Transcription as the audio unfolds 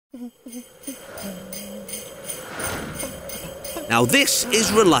Now this is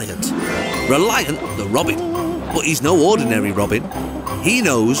Reliant. Reliant the Robin. But he's no ordinary Robin. He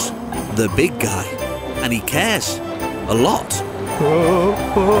knows the big guy. And he cares. A lot.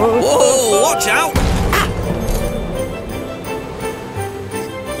 Whoa, watch out!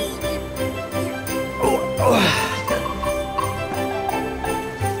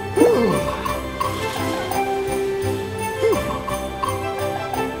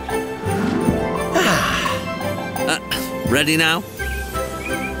 Ready now?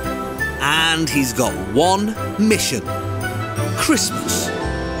 And he's got one mission. Christmas.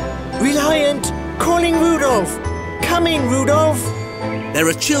 Reliant, calling Rudolph. Come in, Rudolph. There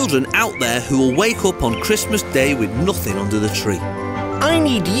are children out there who will wake up on Christmas Day with nothing under the tree. I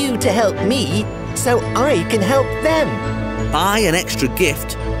need you to help me so I can help them. Buy an extra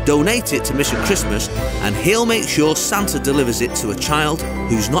gift, donate it to Mission Christmas, and he'll make sure Santa delivers it to a child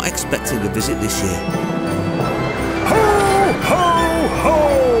who's not expecting a visit this year. Ho, ho,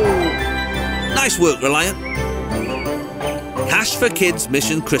 ho! Nice work, Reliant. Cash for Kids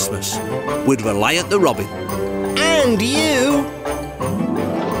Mission Christmas with Reliant the Robin. And you.